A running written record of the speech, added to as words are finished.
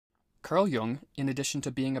Carl Jung, in addition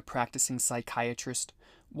to being a practicing psychiatrist,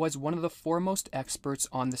 was one of the foremost experts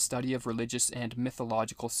on the study of religious and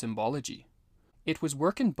mythological symbology. It was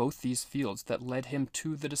work in both these fields that led him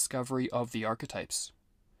to the discovery of the archetypes.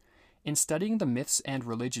 In studying the myths and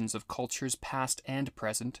religions of cultures past and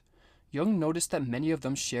present, Jung noticed that many of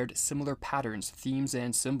them shared similar patterns, themes,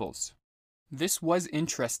 and symbols. This was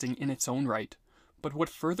interesting in its own right, but what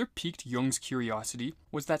further piqued Jung's curiosity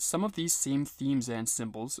was that some of these same themes and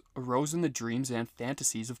symbols arose in the dreams and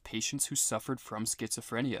fantasies of patients who suffered from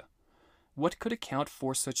schizophrenia. What could account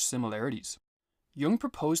for such similarities? Jung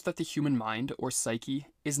proposed that the human mind, or psyche,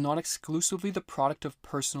 is not exclusively the product of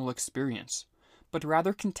personal experience, but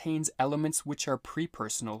rather contains elements which are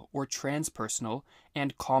pre-personal or transpersonal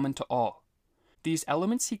and common to all. These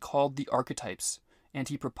elements he called the archetypes, and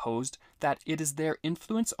he proposed that it is their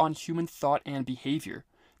influence on human thought and behavior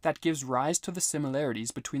that gives rise to the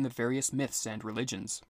similarities between the various myths and religions.